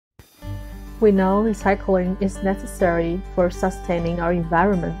We know recycling is necessary for sustaining our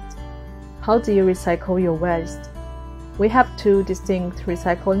environment. How do you recycle your waste? We have two distinct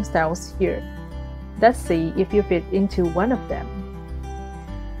recycling styles here. Let's see if you fit into one of them.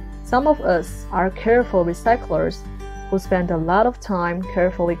 Some of us are careful recyclers who spend a lot of time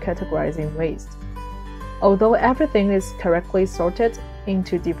carefully categorizing waste, although everything is correctly sorted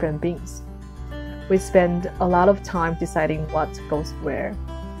into different bins. We spend a lot of time deciding what goes where.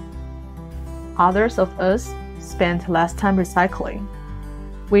 Others of us spend less time recycling.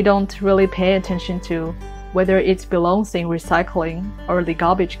 We don't really pay attention to whether it belongs in recycling or the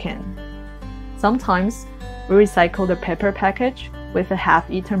garbage can. Sometimes we recycle the paper package with a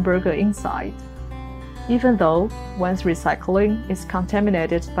half-eaten burger inside, even though once recycling is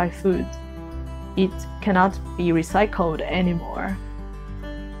contaminated by food, it cannot be recycled anymore.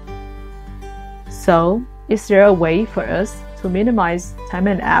 So, is there a way for us to minimize time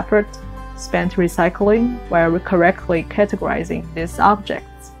and effort spent recycling while correctly categorizing these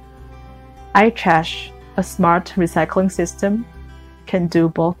objects? iTrash, a smart recycling system, can do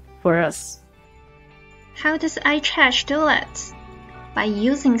both for us. How does iTrash do it? By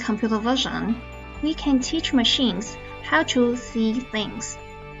using computer vision, we can teach machines how to see things.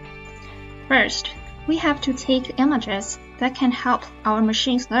 First, we have to take images that can help our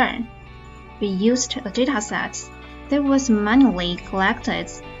machines learn. We used a dataset that was manually collected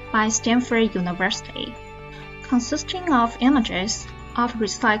by Stanford University, consisting of images of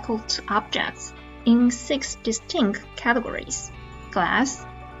recycled objects in 6 distinct categories: glass,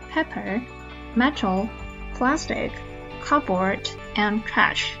 paper, metal, plastic, cardboard, and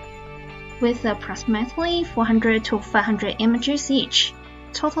trash, with approximately 400 to 500 images each,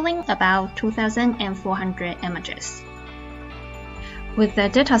 totaling about 2,400 images. With the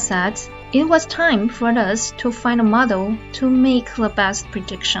dataset, it was time for us to find a model to make the best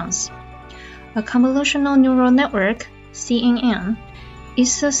predictions. A convolutional neural network, CNN,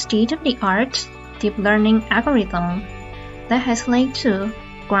 is a state-of-the-art deep learning algorithm that has led to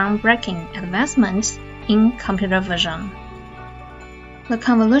groundbreaking advancements in computer vision. The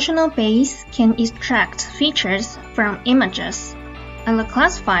convolutional base can extract features from images, and the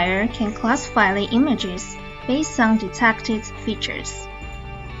classifier can classify the images based on detected features.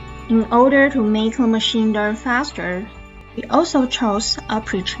 In order to make the machine learn faster, we also chose a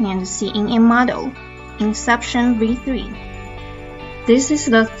pre-trained CNN model, Inception v3. This is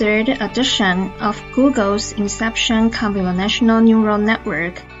the third edition of Google's Inception Convolutional Neural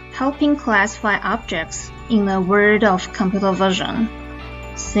Network, helping classify objects in the world of computer vision.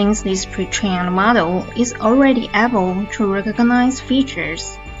 Since this pre-trained model is already able to recognize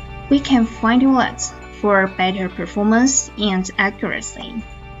features, we can fine-tune it for better performance and accuracy.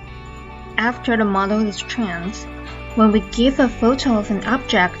 After the model is trained, when we give a photo of an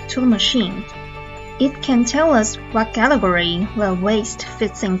object to the machine, it can tell us what category the waste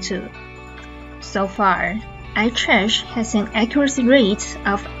fits into. So far, iTrash has an accuracy rate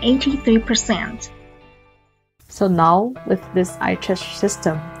of 83%. So now, with this iTrash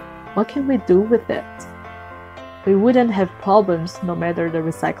system, what can we do with it? We wouldn't have problems no matter the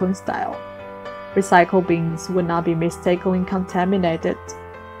recycling style. Recycle bins would not be mistakenly contaminated,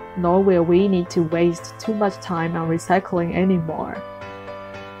 nor will we need to waste too much time on recycling anymore.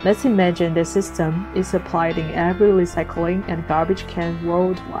 Let's imagine the system is applied in every recycling and garbage can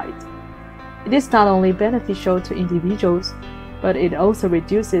worldwide. It is not only beneficial to individuals, but it also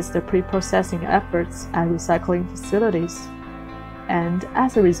reduces the pre-processing efforts at recycling facilities, and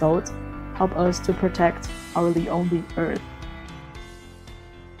as a result, help us to protect our only Earth.